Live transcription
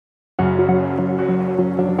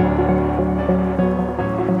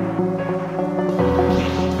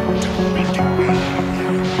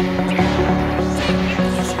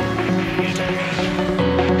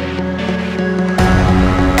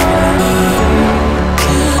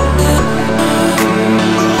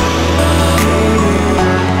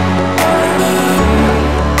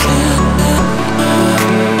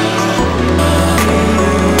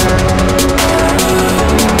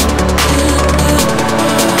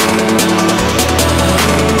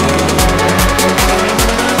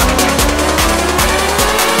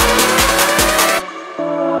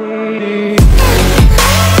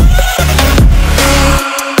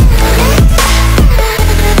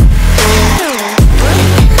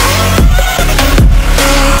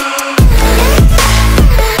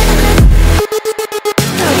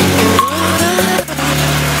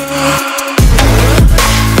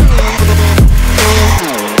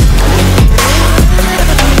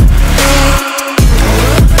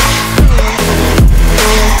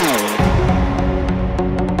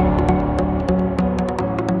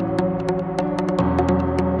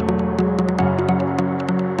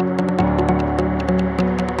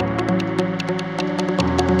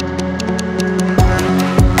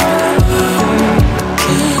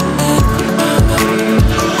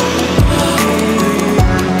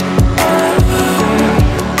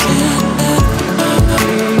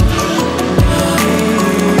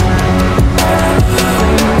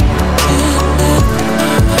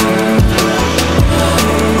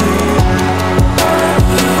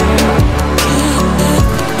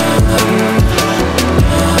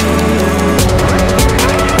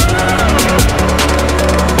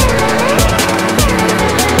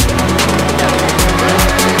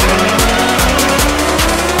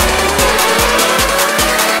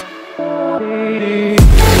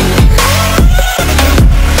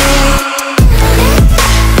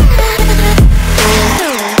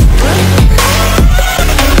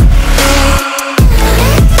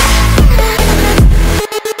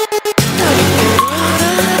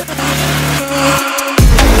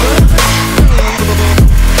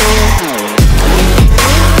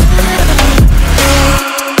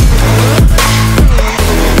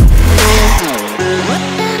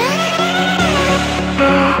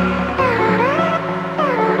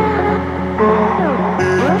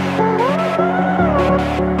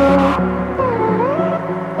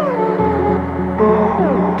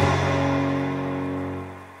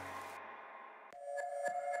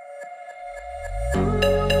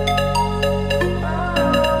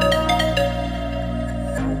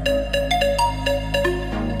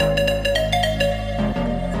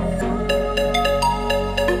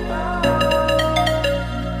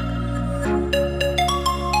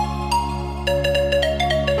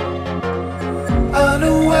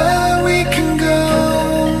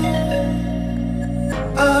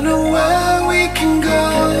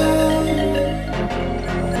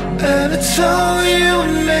all you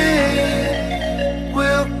and me.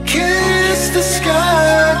 We'll kiss the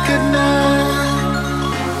sky goodnight.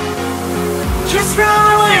 Just run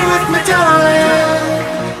away with me, darling.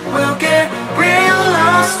 We'll get real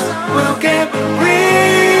lost. We'll get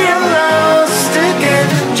real lost again.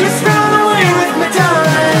 Just run away with me,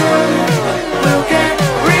 darling. We'll get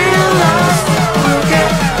real lost. We'll get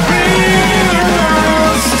real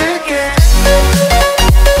lost again.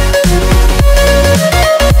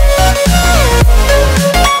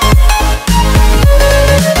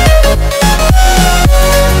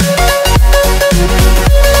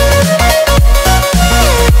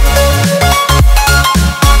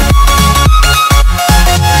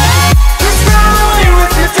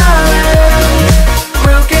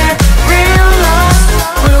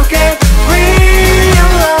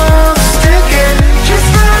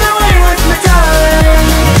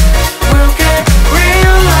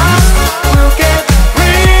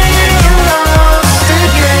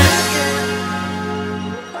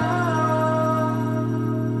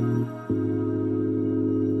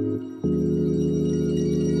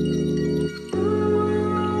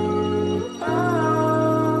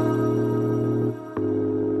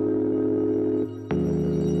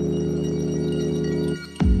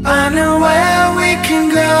 I know where we can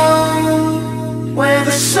go, where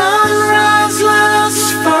the sunrise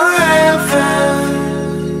lasts forever,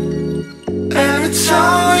 and it's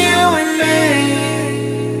all you and me.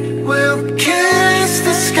 We'll kiss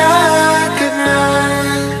the sky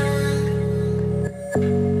goodnight.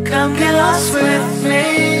 Come get lost with me.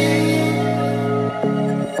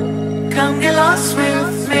 Come get lost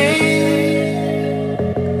with me.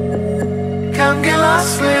 Come get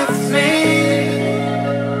lost with me.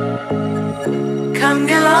 Come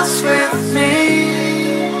get lost with me.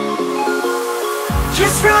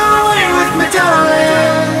 Just run